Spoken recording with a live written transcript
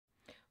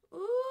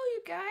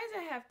you guys,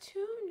 I have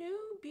two new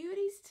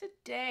beauties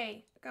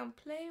today. I'm gonna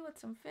play with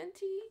some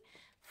Fenty,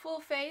 full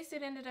face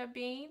it ended up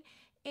being,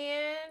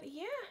 and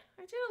yeah,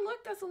 I did a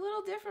look that's a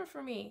little different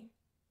for me.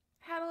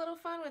 Had a little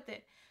fun with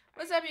it.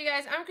 What's up, you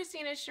guys? I'm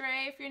Christina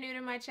Sheree. If you're new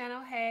to my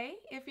channel, hey.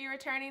 If you're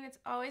returning, it's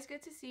always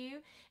good to see you.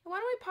 And why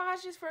don't we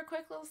pause just for a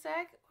quick little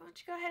sec? Why don't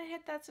you go ahead and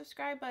hit that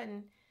subscribe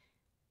button?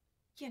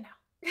 You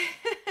know.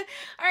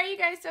 Alright, you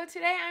guys, so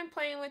today I'm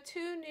playing with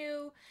two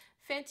new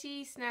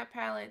Fenty Snap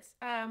palettes,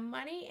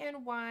 Money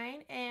and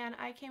Wine, and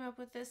I came up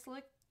with this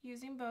look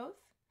using both.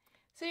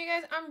 So you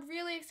guys, I'm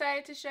really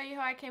excited to show you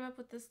how I came up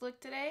with this look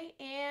today,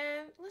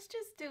 and let's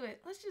just do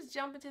it. Let's just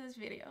jump into this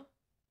video.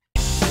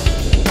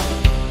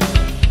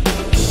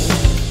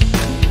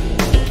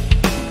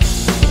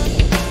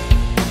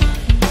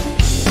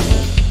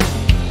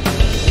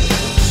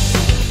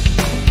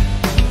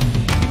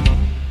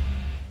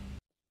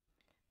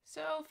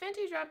 So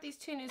Fenty dropped these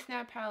two new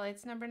Snap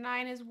palettes. Number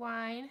 9 is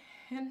Wine,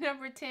 and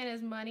number 10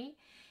 is Money.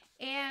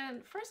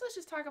 And first, let's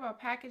just talk about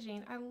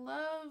packaging. I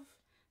love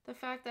the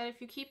fact that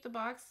if you keep the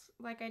box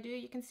like I do,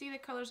 you can see the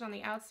colors on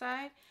the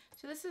outside.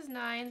 So this is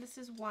 9, this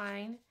is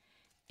Wine,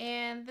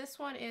 and this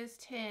one is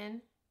 10.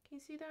 Can you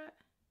see that?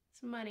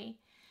 It's Money.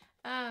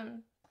 So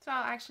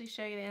I'll actually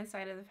show you the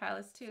inside of the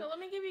palettes too. So let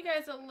me give you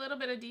guys a little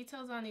bit of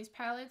details on these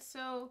palettes.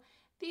 So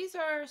these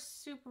are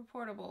super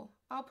portable.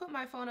 I'll put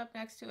my phone up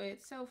next to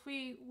it. So if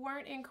we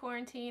weren't in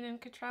quarantine and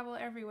could travel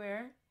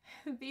everywhere,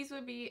 these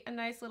would be a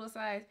nice little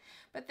size.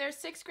 But there's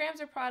 6 grams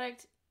of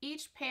product.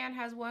 Each pan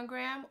has 1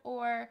 gram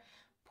or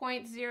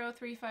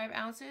 0.035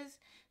 ounces.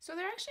 So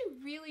they're actually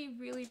really,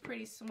 really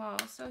pretty small.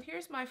 So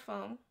here's my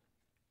phone.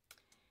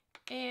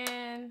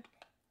 And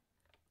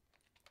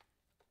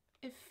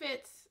it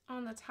fits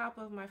on the top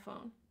of my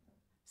phone.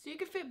 So you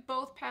could fit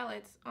both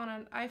palettes on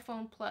an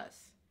iPhone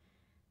Plus.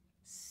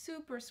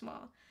 Super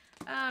small,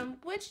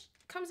 which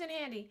comes in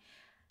handy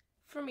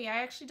for me. I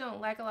actually don't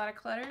like a lot of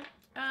clutter,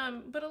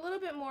 but a little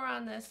bit more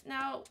on this.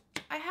 Now,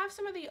 I have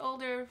some of the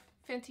older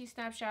Fenty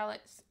Snap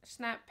palettes.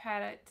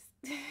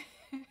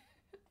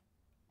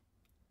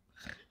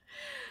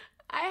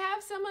 I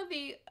have some of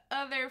the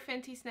other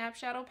Fenty Snap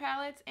Shadow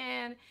palettes,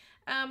 and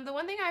the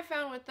one thing I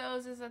found with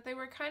those is that they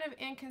were kind of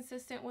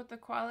inconsistent with the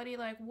quality.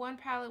 Like one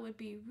palette would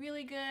be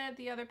really good,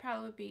 the other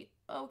palette would be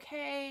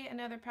okay,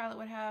 another palette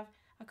would have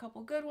a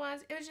couple good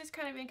ones. It was just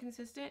kind of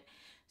inconsistent.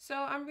 So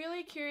I'm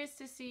really curious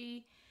to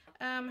see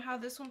how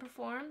this one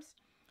performs.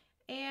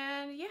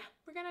 And yeah,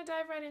 we're gonna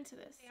dive right into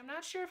this. I'm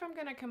not sure if I'm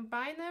gonna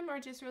combine them or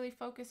just really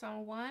focus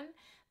on one.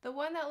 The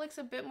one that looks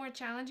a bit more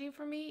challenging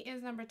for me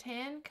is number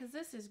 10, because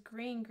this is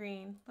green.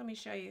 Let me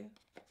show you.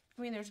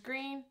 I mean, there's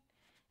green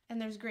and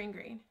there's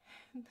green.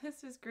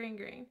 This is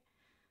green.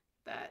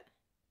 That,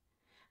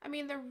 I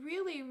mean, they're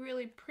really,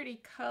 really pretty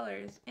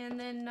colors. And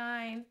then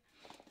 9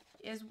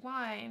 is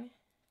Wine,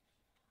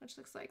 which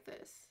looks like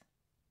this.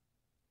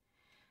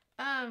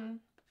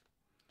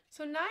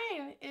 So 9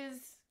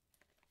 is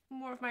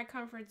more of my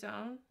comfort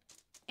zone,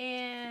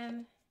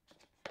 and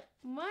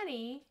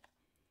Money,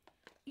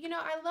 you know,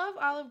 I love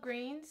olive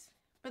greens,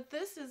 but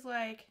this is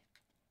like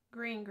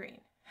green.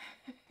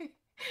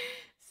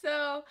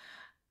 So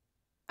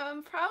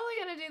I'm probably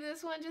gonna do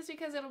this one just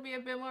because it'll be a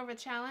bit more of a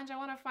challenge. I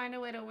want to find a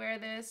way to wear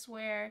this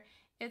where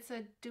it's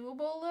a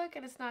doable look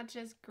and it's not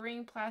just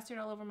green plastered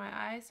all over my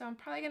eyes. So I'm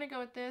probably gonna go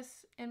with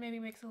this and maybe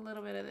mix a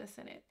little bit of this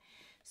in it.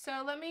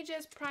 So let me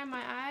just prime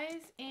my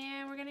eyes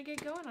and we're gonna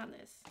get going on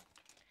this.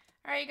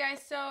 Alright, you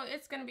guys, so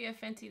it's gonna be a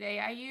Fenty day.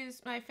 I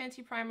used my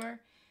Fenty primer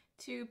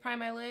to prime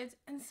my lids.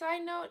 And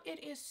side note,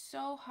 it is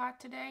so hot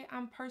today,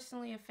 I'm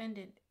personally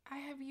offended. I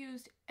have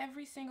used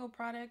every single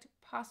product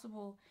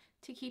possible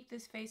to keep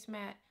this face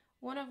matte,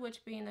 one of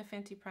which being the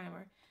Fenty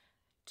primer.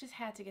 Just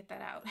had to get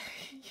that out.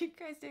 You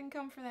guys didn't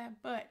come for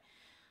that, but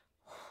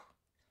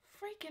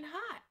freaking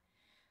hot.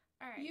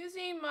 Alright,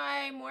 using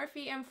my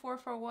Morphe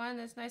M441,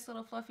 this nice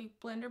little fluffy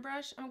blender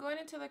brush, I'm going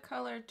into the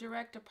color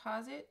Direct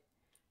Deposit.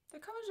 The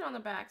colors are on the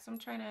back, so I'm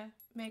trying to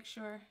make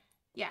sure.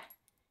 Yeah,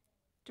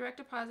 Direct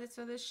Deposit,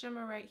 so this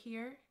shimmer right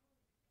here.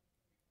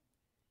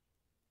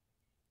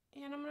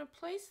 And I'm going to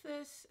place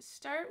this,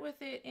 start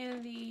with it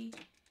in the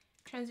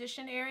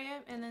transition area,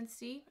 and then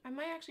see. I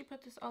might actually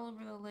put this all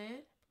over the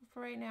lid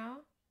for right now.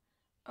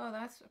 Oh,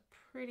 that's a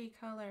pretty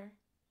color.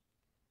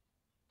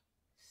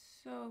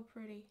 So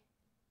pretty.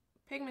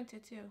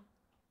 Pigmented too.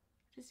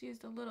 Just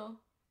used a little.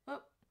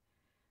 Oh,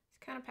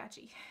 it's kind of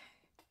patchy.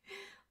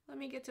 Let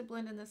me get to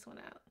blending this one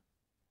out.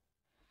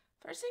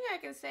 First thing I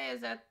can say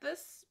is that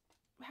this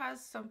has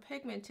some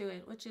pigment to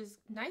it, which is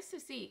nice to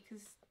see,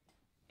 because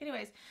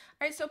anyways.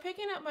 Alright, so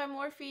picking up my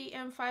Morphe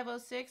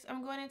M506,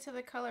 I'm going into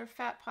the color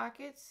Fat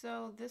Pockets,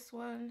 so this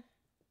one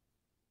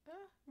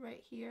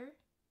right here.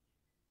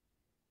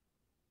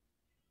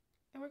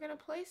 And we're going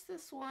to place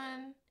this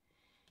one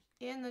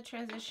in the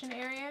transition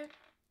area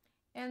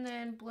and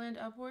then blend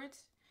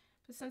upwards.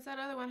 But since that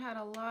other one had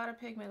a lot of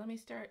pigment, let me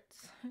start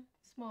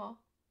small.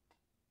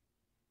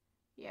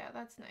 Yeah,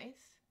 that's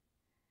nice.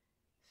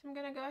 So I'm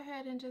going to go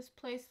ahead and just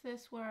place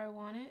this where I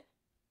want it,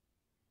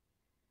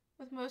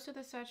 with most of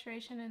the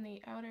saturation in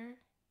the outer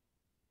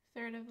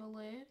third of the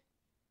lid.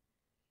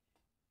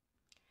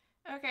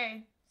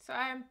 Okay, so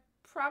I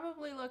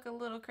probably look a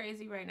little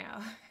crazy right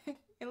now.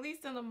 At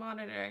least in the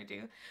monitor I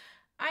do.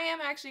 I am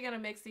actually going to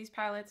mix these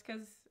palettes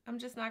because I'm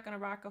just not going to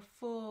rock a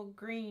full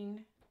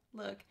green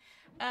look.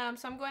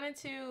 So I'm going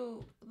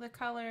into the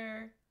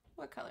color,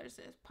 what color is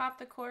this? Pop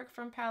the Cork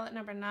from palette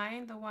number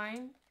 9, the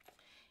wine.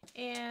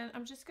 And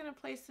I'm just going to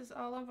place this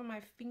all over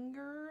my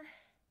finger.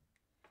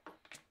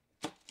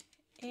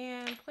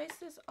 And place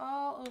this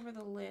all over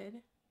the lid.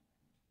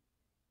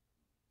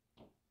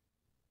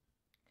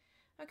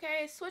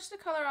 Okay, switch the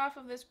color off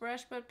of this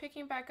brush, but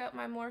picking back up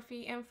my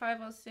Morphe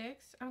M506,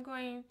 I'm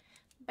going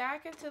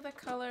back into the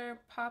color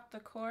Pop the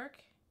Cork.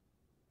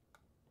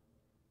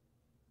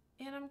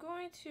 And I'm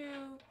going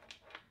to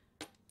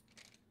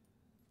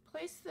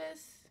place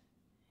this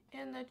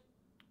in the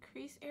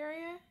crease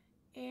area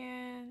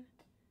and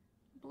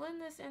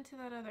blend this into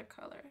that other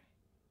color.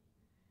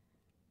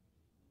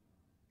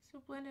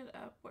 So blend it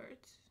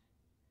upwards.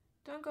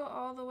 Don't go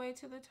all the way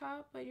to the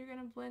top, but you're going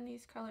to blend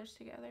these colors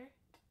together.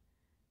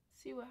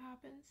 See what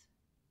happens.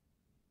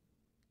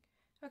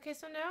 Okay,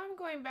 so now I'm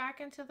going back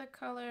into the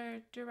color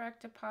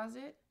Direct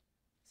Deposit.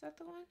 Is that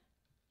the one?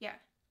 Yeah.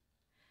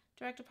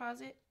 Direct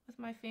Deposit with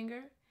my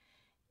finger.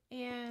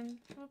 And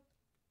I'll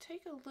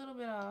take a little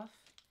bit off.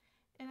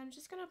 And I'm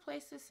just going to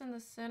place this in the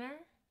center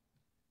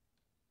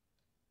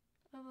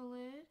of the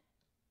lid.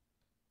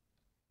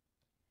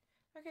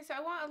 Okay, so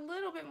I want a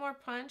little bit more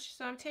punch.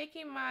 So I'm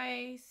taking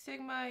my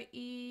Sigma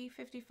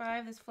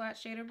E55, this flat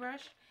shader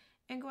brush,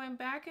 and going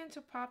back into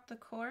Pop the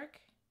Cork.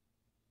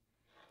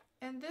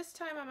 And this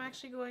time I'm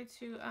actually going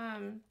to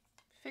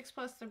Fix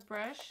Plus the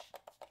brush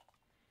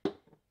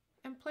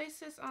and place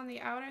this on the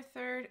outer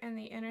third and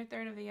the inner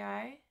third of the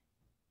eye.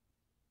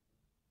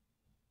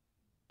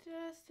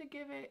 Just to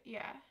give it,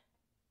 yeah.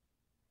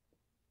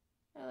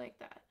 I like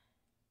that.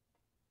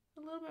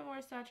 A little bit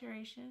more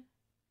saturation.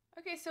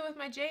 Okay, so with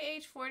my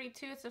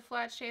JH42, it's a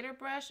flat shader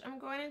brush. I'm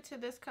going into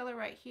this color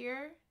right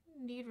here,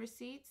 Need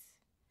Receipts.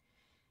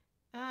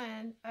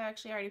 And I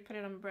actually already put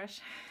it on the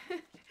brush.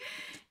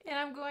 And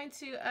I'm going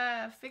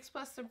to Fix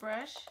Plus the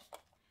brush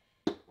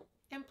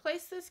and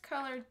place this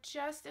color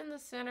just in the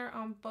center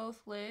on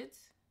both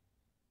lids.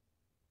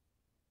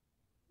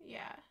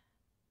 Yeah.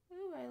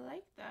 Ooh, I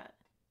like that.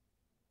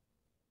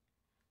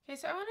 Okay,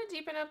 so I want to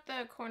deepen up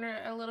the corner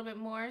a little bit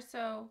more.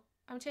 So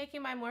I'm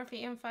taking my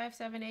Morphe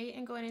M578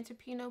 and going into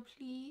Pinot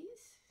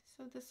Please.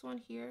 So this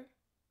one here.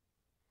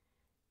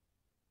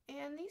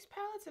 And these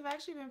palettes have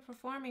actually been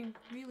performing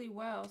really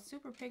well,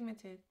 super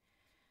pigmented.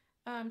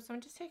 So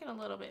I'm just taking a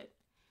little bit.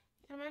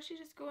 And I'm actually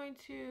just going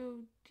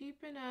to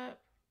deepen up,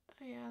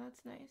 oh yeah,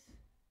 that's nice,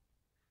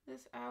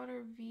 this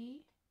outer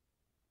V,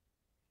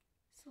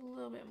 just a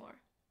little bit more.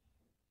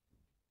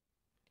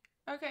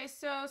 Okay,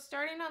 so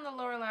starting on the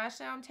lower lash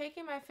now, I'm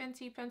taking my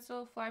Fenty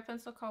pencil, fly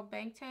pencil called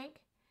Bank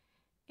Tank,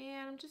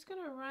 and I'm just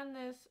going to run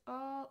this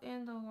all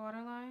in the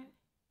waterline.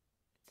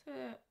 It's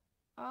a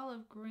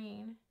olive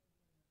green.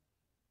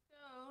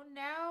 So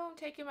now I'm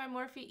taking my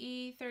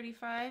Morphe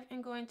E35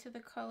 and going to the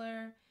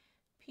color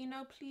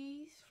Pinot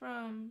Please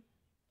from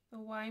the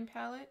wine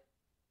palette.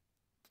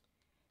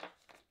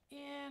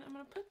 And I'm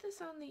going to put this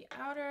on the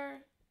outer,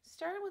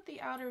 start with the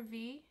outer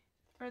V,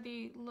 or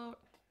the low,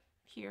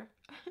 here.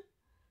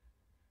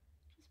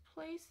 Just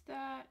place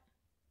that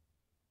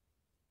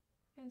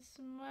and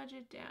smudge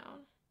it down.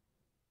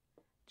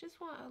 Just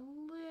want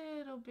a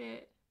little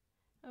bit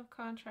of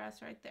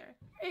contrast right there.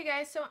 Alright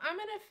guys, so I'm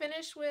going to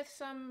finish with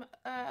some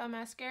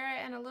mascara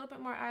and a little bit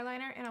more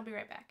eyeliner, and I'll be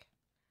right back.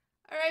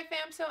 Alright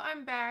fam, so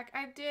I'm back.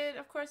 I did,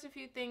 of course, a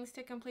few things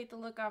to complete the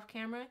look off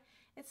camera.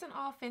 It's an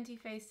all Fenty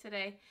face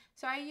today.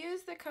 So I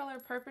used the color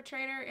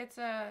Perpetrator. It's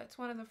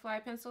one of the fly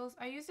pencils.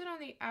 I used it on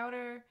the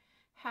outer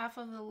half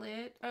of the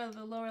lid, or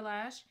the lower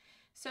lash.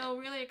 So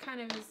really it kind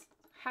of is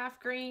half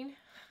green,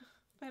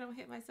 if I don't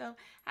hit myself,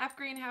 half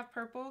green, half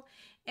purple.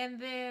 And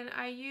then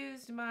I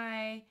used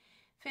my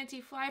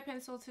Fenty fly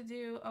pencil to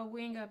do a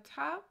wing up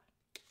top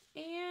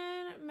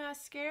and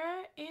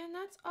mascara, and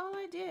that's all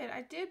I did.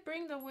 I did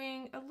bring the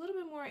wing a little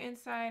bit more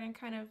inside and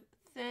kind of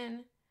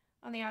thin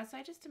on the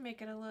outside just to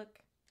make it look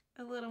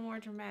a little more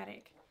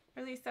dramatic.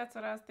 Or at least that's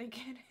what I was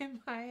thinking in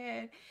my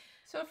head.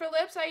 So for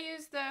lips, I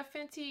used the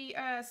Fenty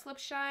Slip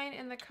Shine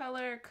in the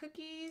color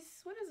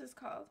Cookies. What is this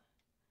called?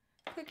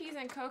 Cookies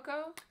and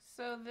Cocoa.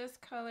 So this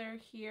color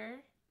here.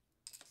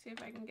 See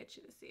if I can get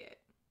you to see it.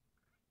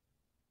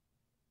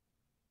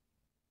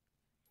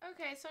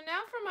 Okay, so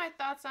now for my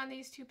thoughts on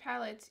these two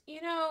palettes.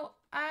 You know,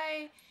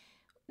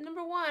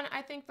 number one,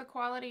 I think the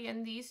quality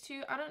in these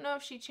two, I don't know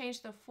if she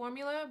changed the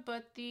formula,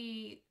 but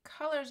the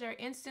colors are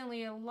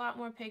instantly a lot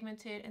more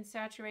pigmented and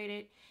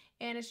saturated,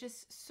 and it's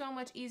just so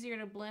much easier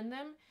to blend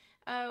them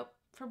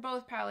for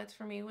both palettes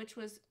for me, which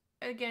was,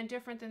 again,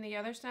 different than the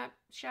other Snap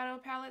Shadow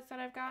palettes that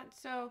I've got.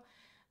 So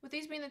with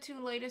these being the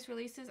two latest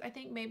releases, I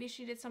think maybe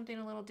she did something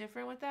a little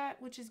different with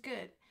that, which is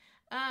good.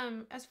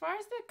 As far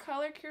as the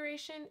color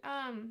curation,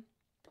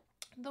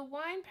 the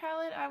wine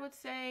palette, I would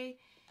say,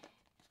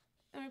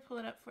 let me pull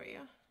it up for you.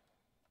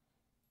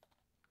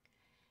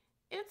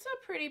 It It's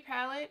a pretty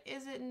palette.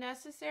 Is it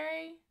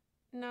necessary?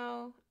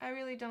 No, I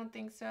really don't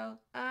think so.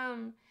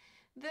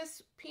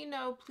 This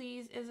Pinot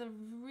Please is a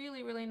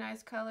really, really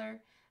nice color.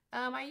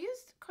 I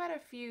used quite a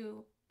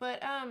few,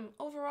 but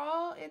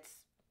overall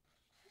it's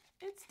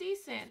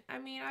decent. I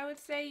mean, I would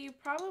say you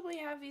probably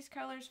have these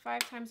colors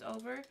 5 times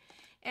over,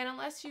 and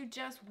unless you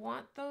just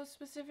want those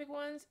specific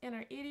ones in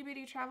our itty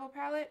bitty travel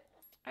palette,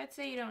 I'd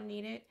say you don't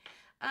need it.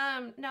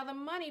 Now the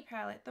Money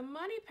palette. The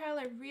Money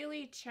palette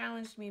really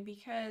challenged me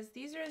because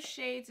these are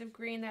shades of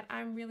green that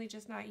I'm really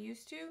just not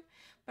used to,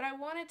 but I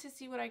wanted to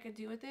see what I could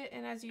do with it,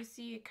 and as you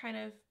see, it kind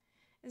of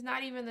is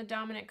not even the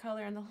dominant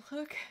color in the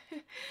look.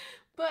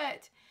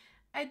 But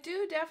I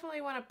do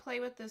definitely want to play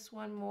with this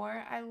one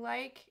more. I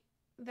like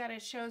that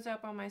it shows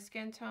up on my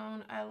skin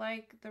tone. I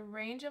like the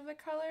range of the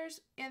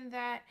colors in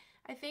that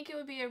I think it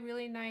would be a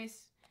really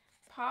nice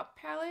pop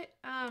palette.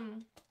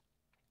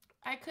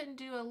 I couldn't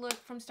do a look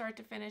from start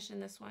to finish in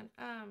this one.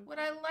 What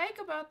I like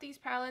about these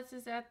palettes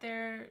is that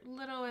they're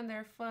little and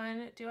they're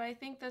fun. Do I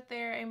think that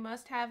they're a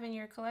must-have in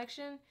your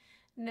collection?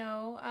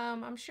 No.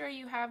 I'm sure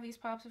you have these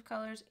pops of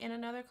colors in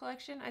another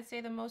collection. I'd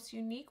say the most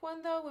unique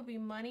one though would be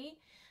Money,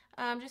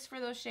 just for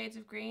those shades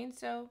of green.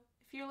 So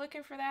if you're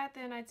looking for that,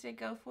 then I'd say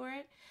go for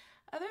it.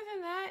 Other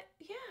than that,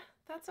 yeah,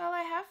 that's all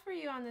I have for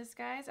you on this,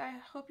 guys. I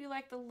hope you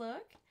like the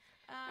look.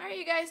 Alright,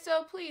 you guys,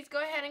 so please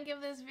go ahead and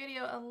give this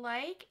video a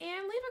like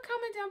and leave a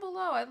comment down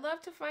below. I'd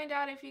love to find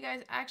out if you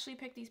guys actually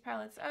pick these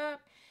palettes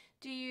up.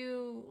 Do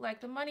you like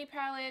the Money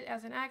palette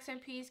as an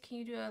accent piece? Can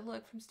you do a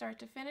look from start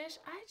to finish?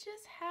 I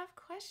just have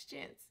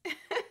questions.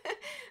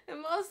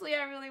 And mostly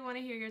I really want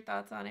to hear your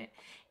thoughts on it.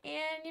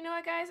 And you know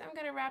what, guys? I'm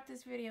going to wrap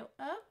this video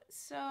up.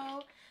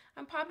 So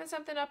I'm popping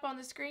something up on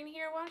the screen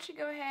here. Why don't you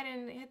go ahead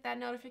and hit that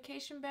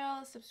notification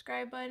bell,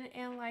 subscribe button,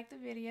 and like the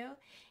video.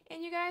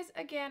 And you guys,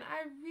 again,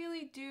 I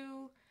really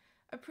do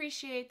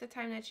appreciate the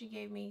time that you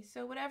gave me.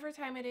 So whatever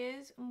time it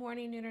is,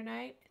 morning, noon, or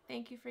night,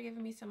 thank you for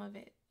giving me some of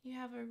it. You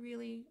have a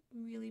really,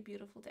 really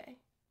beautiful day.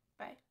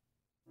 Bye.